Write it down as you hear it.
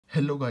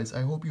Hello guys,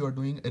 I hope you are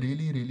doing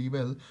really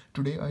well.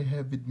 Today I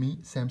have with me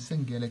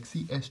Samsung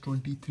Galaxy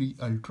S23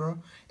 Ultra,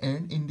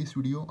 and in this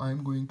video I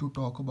am going to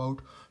talk about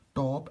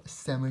top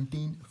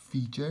 17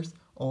 features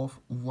of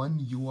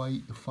One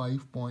UI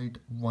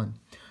 5.1.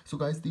 So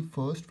guys, the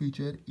first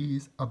feature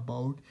is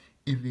about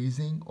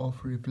erasing of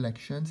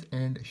reflections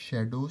and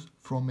shadows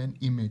from an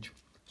image.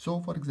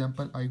 So for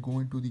example, I go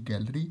into the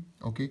gallery,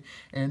 okay,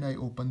 and I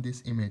open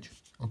this image,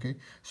 okay.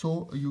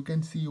 So you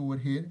can see over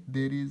here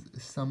there is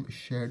some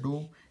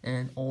shadow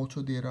and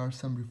also there are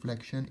some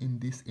reflection in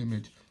this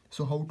image.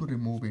 So how to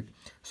remove it?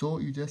 So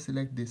you just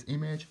select this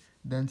image,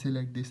 then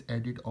select this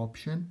edit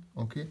option,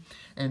 okay,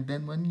 and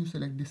then when you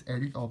select this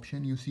edit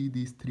option, you see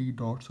these three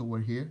dots over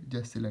here.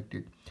 Just select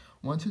it.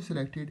 Once you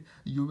select it,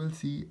 you will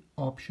see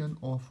option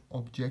of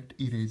object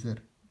eraser.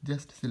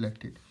 Just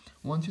select it.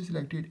 Once you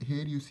select it,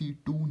 here you see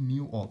two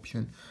new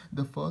options.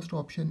 The first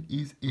option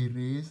is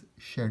erase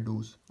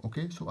shadows,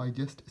 okay. So I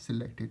just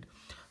select it.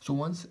 So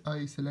once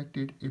I select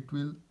it, it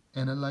will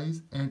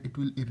analyze and it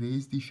will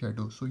erase the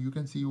shadow. So you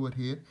can see over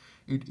here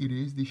it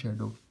erase the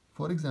shadow.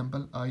 For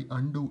example, I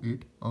undo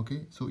it,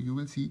 okay. So you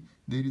will see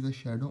there is a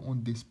shadow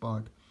on this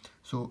part.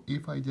 So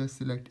if I just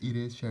select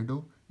erase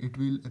shadow, it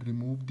will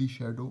remove the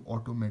shadow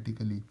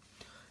automatically.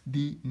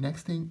 The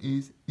next thing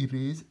is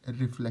erase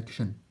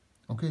reflection,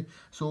 okay.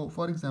 So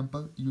for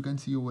example, you can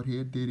see over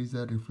here there is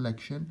a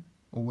reflection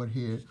over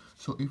here.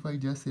 So if I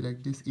just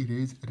select this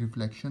erase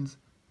reflections,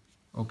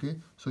 okay,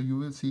 so you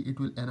will see it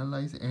will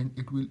analyze and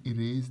it will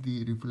erase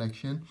the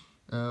reflection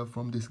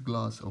from this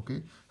glass,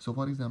 okay. So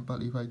for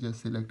example, if I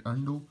just select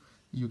undo,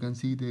 you can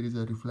see there is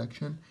a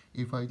reflection.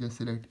 If I just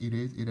select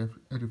erase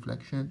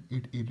reflection,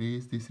 it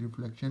erases this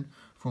reflection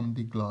from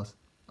the glass,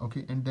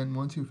 okay. And then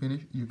once you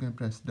finish, you can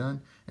press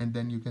done and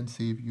then you can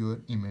save your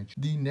image.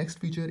 The next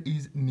feature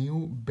is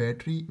new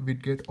battery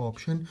widget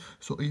option.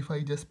 So if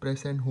I just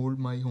press and hold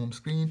my home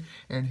screen,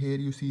 and here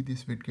you see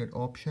this widget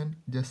option,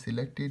 just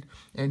select it,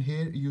 and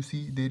here you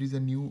see there is a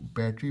new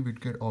battery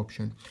widget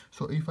option.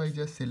 So if I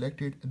just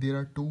select it, there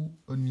are two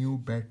new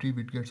battery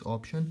widgets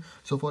option.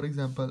 So for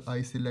example,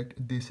 I select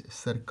this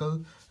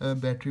circle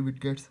battery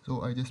widgets.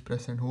 So I just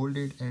press and hold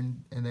it,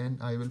 and then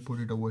I will put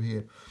it over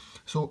here.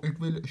 So it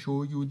will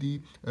show you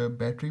the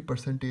battery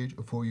percentage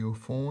for your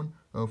phone,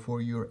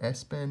 for your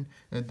S Pen.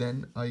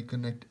 Then I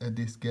connect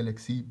this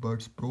Galaxy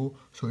Buds Pro,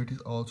 so it is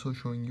also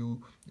showing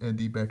you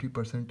the battery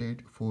percentage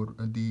for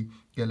the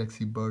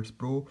Galaxy Buds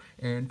Pro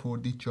and for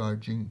the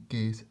charging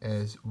case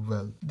as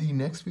well. The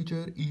next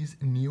feature is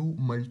new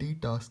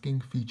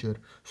multitasking feature.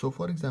 So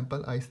for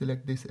example, I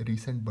select this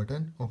recent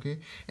button, okay,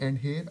 and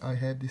here I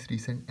have this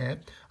recent app.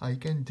 I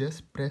can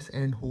just press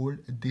and hold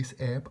this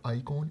app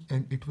icon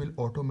and it will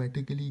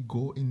automatically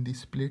go in the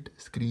split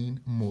screen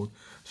mode.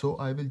 So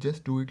I will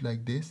just do it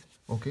like this,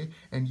 okay,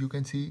 and you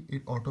can see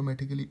it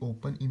automatically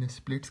open in a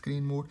split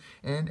screen mode,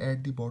 and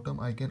at the bottom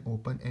I can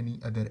open any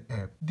other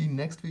app. The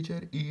next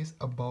feature is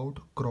about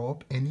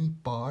crop any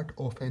part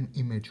of an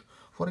image.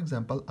 For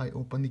example, I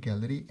open the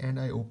gallery and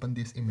I open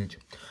this image.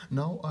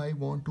 Now I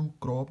want to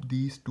crop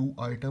these two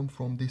items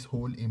from this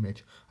whole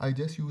image. I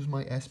just use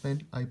my S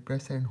Pen, I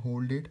press and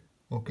hold it,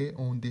 okay,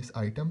 on this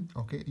item,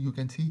 okay. You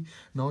can see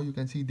now, you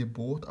can see they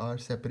both are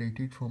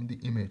separated from the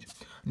image.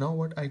 Now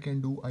what I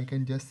can do, I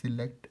can just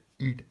select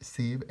it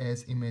save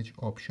as image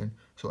option.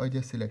 So I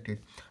just select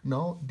it.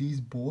 Now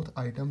these both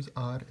items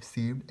are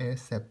saved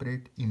as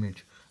separate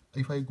image.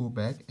 If I go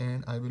back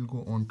and I will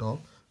go on top,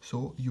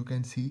 so you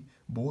can see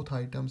both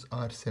items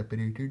are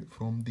separated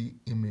from the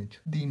image.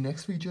 The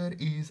next feature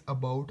is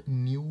about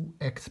new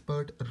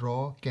expert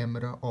raw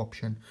camera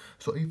option.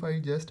 So if I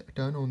just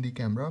turn on the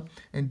camera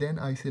and then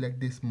I select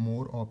this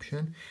more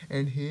option,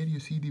 and here you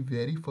see the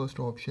very first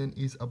option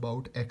is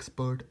about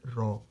expert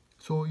raw.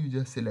 So you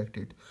just select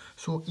it.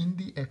 So in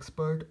the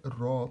expert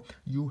raw,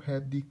 you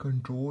have the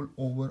control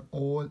over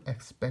all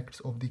aspects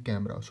of the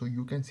camera. So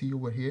you can see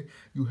over here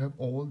you have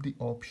all the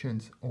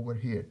options over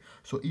here.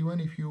 So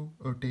even if you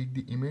take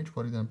the image,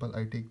 for example,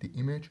 I take the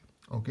image,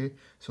 okay,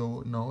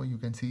 so now you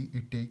can see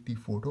it take the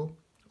photo,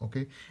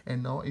 okay.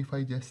 And now if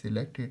I just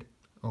select it,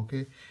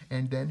 okay,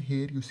 and then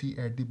here you see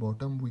at the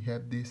bottom we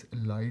have this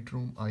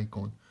Lightroom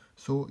icon.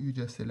 So you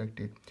just select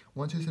it.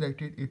 Once you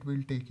select it, it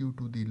will take you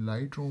to the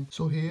Lightroom.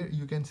 So here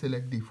you can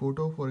select the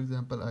photo. For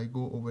example, I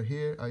go over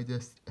here, I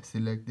just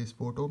select this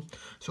photo.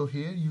 So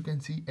here you can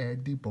see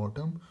at the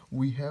bottom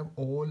we have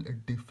all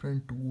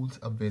different tools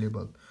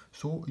available.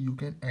 So you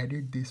can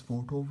edit this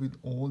photo with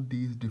all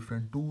these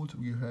different tools.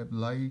 You have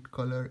light,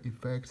 color,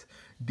 effects,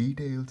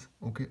 details,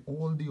 okay.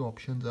 All the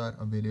options are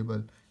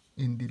available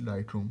in the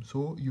Lightroom,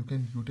 so you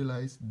can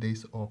utilize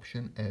this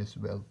option as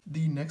well.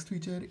 The next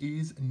feature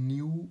is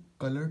new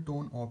color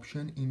tone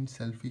option in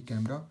selfie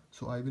camera.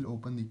 So I will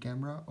open the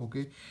camera,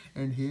 okay,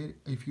 and here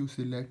if you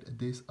select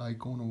this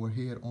icon over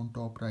here on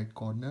top right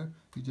corner,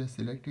 you just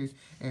select it,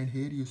 and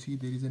here you see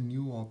there is a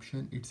new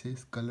option, it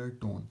says color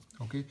tone,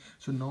 okay.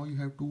 So now you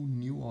have two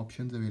new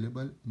options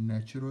available,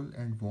 natural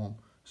and warm.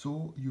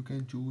 So you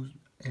can choose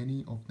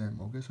any of them,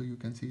 okay. So you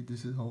can see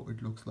this is how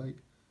it looks like,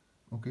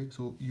 Okay,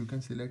 so you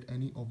can select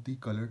any of the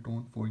color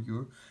tone for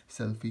your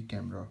selfie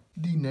camera.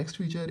 The next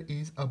feature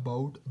is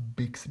about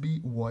Bixby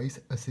voice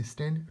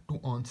assistant to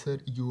answer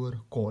your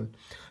call.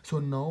 So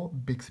now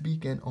Bixby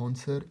can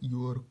answer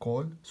your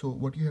call. So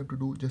what you have to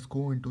do, just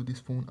go into this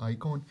phone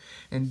icon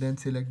and then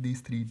select these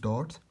three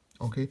dots.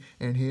 Okay,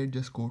 and here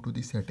just go to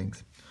the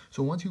settings.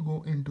 So once you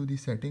go into the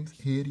settings,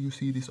 here you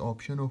see this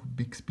option of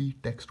Bixby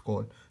text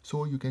call.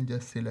 So you can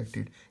just select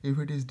it. If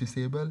it is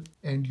disabled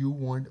and you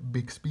want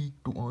Bixby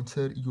to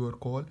answer your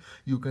call,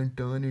 you can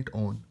turn it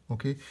on.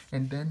 Okay,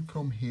 and then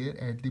from here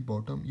at the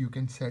bottom you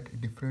can set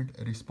different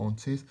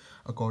responses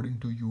according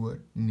to your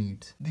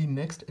needs. The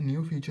next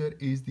new feature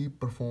is the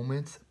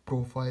performance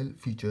profile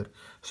feature.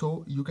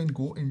 So you can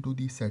go into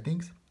the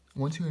settings.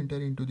 Once you enter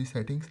into the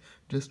settings,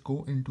 just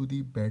go into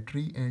the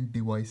battery and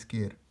device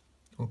care.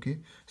 Okay,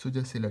 so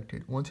just select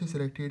it. Once you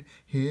select it,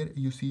 here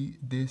you see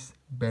this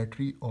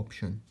battery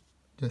option.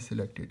 Just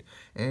select it,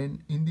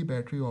 and in the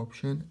battery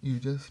option you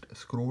just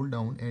scroll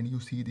down and you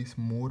see this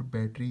more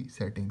battery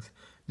settings.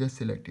 Just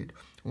select it.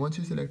 Once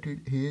you select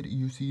it, here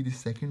you see the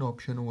second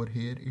option over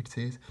here. It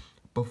says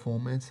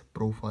performance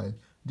profile.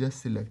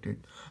 Just select it.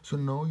 So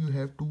now you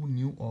have two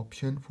new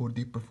options for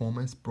the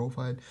performance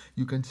profile.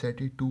 You can set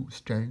it to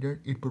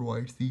standard. It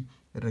provides the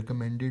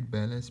recommended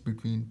balance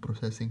between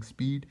processing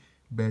speed,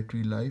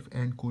 battery life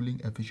and cooling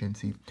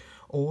efficiency.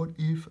 Or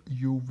if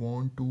you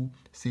want to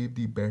save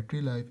the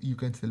battery life, you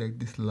can select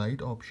this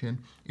light option.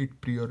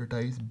 It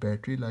prioritizes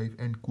battery life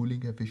and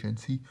cooling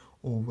efficiency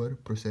over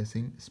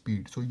processing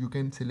speed. So you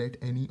can select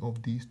any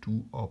of these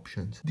two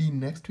options. The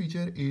next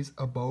feature is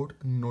about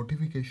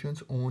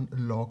notifications on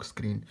lock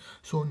screen.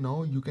 So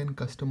now you can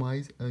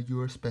customize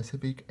your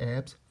specific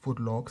apps for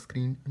lock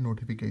screen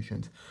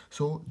notifications.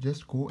 So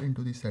just go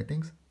into the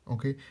settings.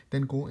 Okay,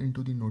 then go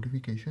into the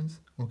notifications.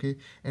 Okay,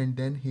 and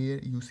then here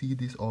you see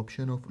this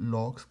option of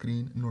lock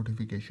screen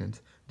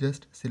notifications.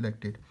 Just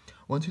select it.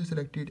 Once you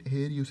select it,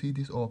 here you see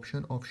this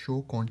option of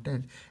show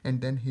content,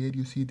 and then here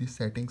you see this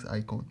settings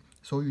icon.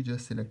 So you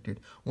just select it.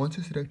 Once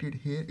you select it,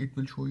 here it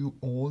will show you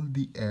all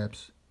the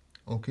apps.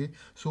 Okay,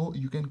 so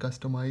you can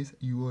customize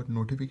your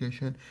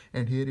notification,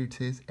 and here it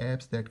says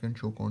apps that can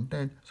show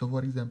content. So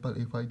for example,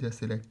 if I just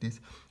select this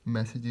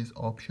messages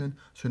option,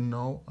 so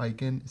now I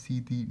can see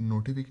the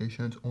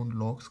notifications on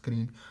lock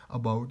screen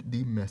about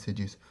the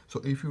messages.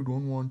 So if you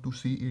don't want to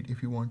see it,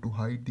 if you want to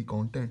hide the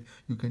content,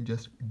 you can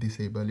just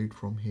disable it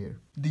from here.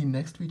 The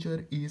next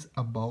feature is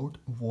about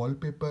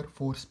wallpaper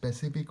for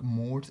specific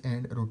modes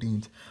and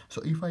routines.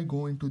 So if I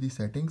go into the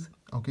settings,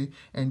 okay,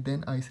 and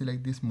then I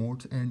select this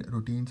modes and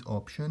routines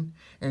option,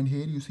 and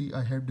here you see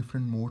I have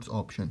different modes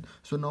option.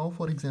 So now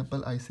for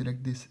example, I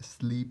select this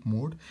sleep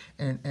mode,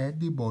 and at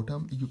the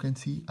bottom you can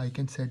see I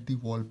can set the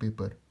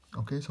wallpaper.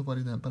 Okay, so for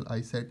example,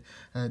 I set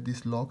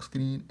this lock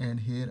screen, and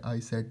here I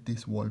set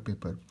this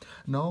wallpaper.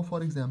 Now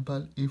for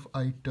example, if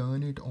I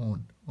turn it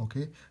on,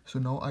 okay, so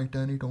now I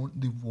turn it on,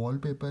 the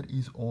wallpaper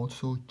is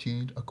also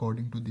changed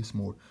according to this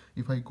mode.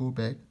 If I go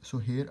back, so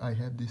here I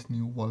have this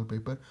new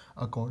wallpaper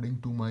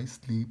according to my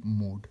sleep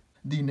mode.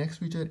 The next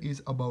feature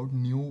is about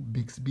new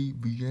Bixby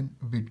Vision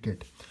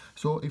widget.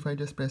 So if I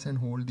just press and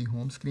hold the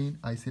home screen,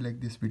 I select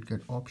this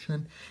widget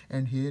option,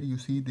 and here you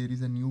see there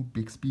is a new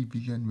Bixby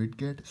Vision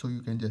widget. So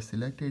you can just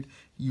select it.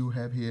 You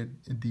have here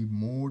the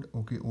mode,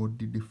 okay, or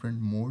the different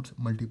modes,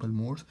 multiple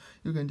modes.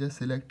 You can just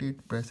select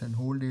it, press and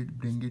hold it,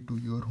 bring it to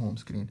your home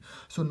screen.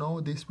 So now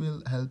this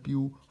will help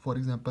you. For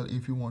example,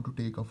 if you want to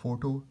take a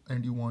photo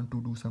and you want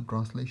to do some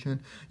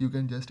translation, you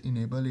can just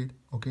enable it,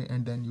 okay,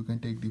 and then you can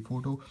take the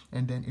photo,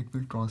 and then it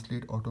will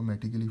translate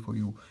automatically for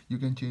you. You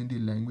can change the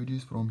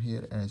languages from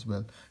here as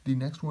well. The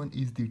next one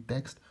is the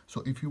text.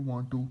 So if you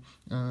want to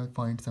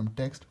find some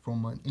text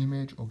from an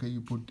image, okay,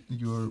 you put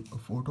your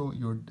photo,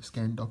 your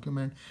scanned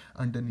document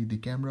underneath the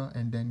camera,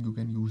 and then you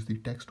can use the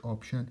text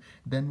option.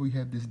 Then we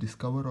have this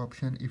discover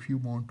option. If you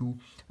want to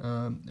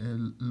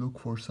look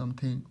for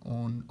something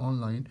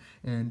online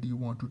and you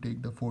want to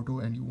take the photo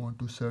and you want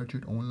to search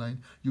it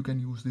online, you can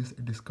use this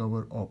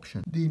discover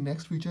option. The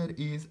next feature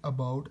is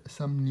about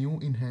some new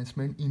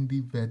enhancement in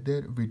the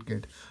weather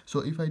widget. So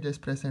if I just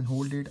press and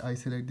hold it, I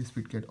select this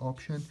widget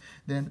option,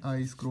 then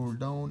I scroll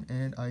down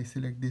and I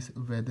select this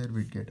weather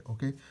widget.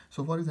 Okay,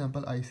 so for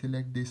example, I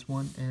select this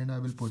one and I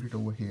will put it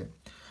over here.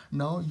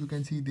 Now you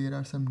can see there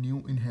are some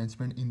new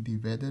enhancement in the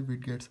weather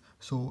widgets.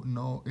 So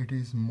now it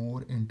is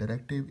more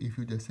interactive. If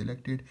you just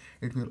select it,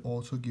 it will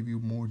also give you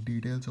more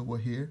details over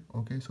here.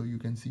 Okay, so you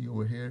can see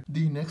over here.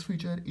 The next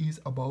feature is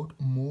about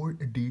more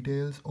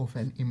details of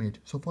an image.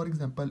 So for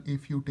example,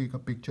 if you take a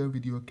picture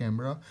with your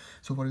camera,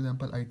 so for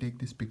example, I take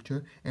this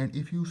picture, and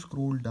if you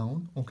scroll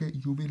down, okay,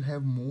 you will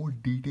have more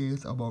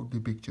details about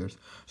the pictures.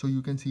 So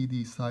you can see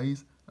the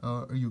size,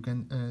 you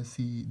can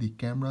see the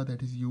camera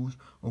that is used,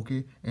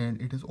 okay,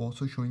 and it is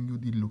also showing you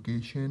the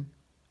location,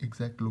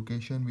 exact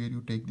location where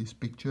you take this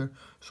picture.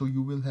 So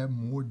you will have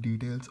more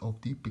details of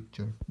the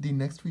picture. The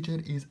next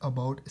feature is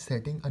about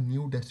setting a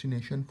new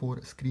destination for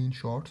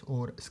screenshots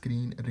or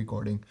screen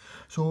recording.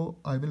 So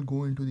I will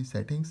go into the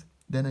settings.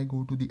 then I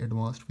go to the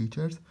advanced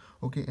features.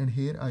 Okay, and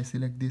here I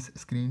select this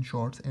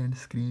screenshots and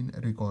screen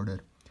recorder.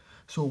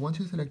 So once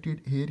you select it,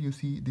 here you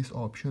see this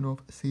option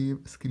of save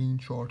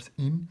screenshots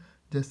in.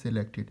 Just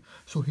select it.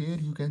 So here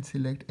you can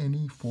select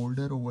any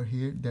folder over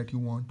here that you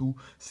want to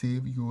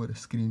save your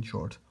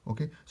screenshots.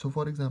 Okay, so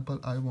for example,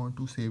 I want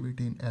to save it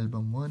in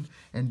album 1,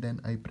 and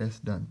then I press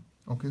done.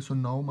 Okay, so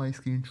now my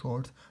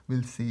screenshots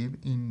will save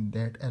in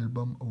that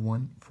album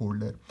 1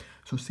 folder.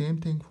 So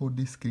same thing for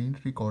this screen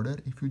recorder.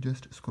 If you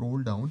just scroll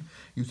down,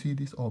 you see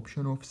this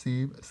option of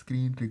save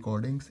screen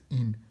recordings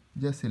in.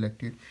 Just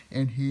select it,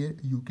 and here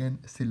you can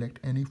select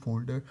any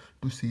folder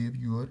to save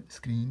your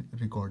screen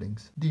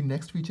recordings. The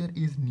next feature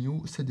is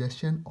new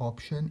suggestion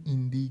option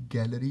in the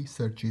gallery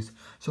searches.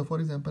 So for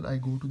example, I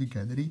go to the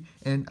gallery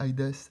and I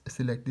just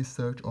select this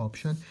search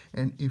option,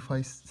 and if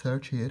I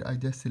search here, I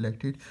just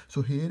select it.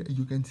 So here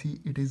you can see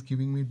it is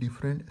giving me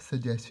different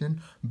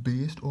suggestion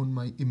based on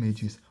my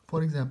images.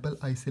 For example,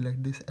 I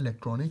select this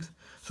electronics.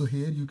 So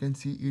here you can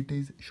see it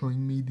is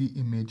showing me the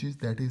images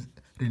that is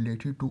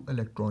related to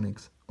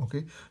electronics.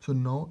 Okay, so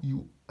now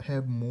you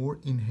have more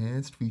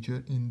enhanced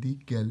feature in the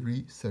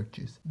gallery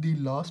searches. The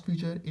last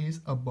feature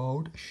is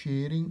about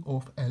sharing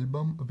of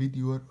album with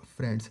your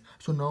friends.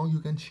 So now you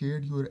can share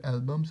your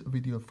albums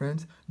with your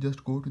friends.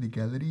 Just go to the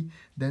gallery,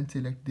 then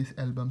select this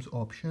albums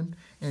option,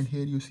 and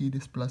here you see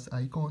this plus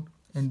icon,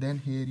 and then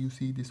here you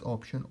see this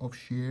option of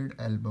shared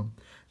album.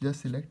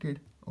 Just select it.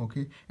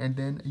 Okay, and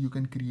then you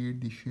can create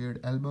the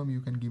shared album.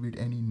 You can give it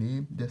any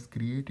name, just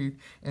create it,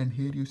 and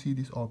here you see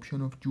this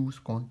option of choose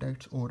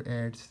contacts or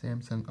add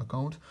Samsung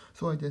accounts.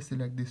 So I just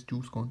select this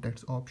choose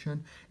contacts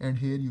option, and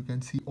here you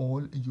can see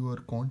all your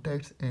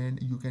contacts, and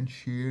you can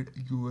share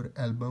your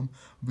album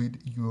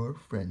with your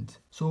friends.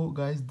 So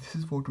guys, this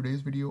is for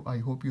today's video. I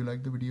hope you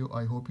like the video.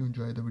 I hope you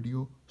enjoy the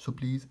video. So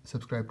please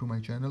subscribe to my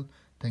channel.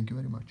 Thank you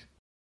very much.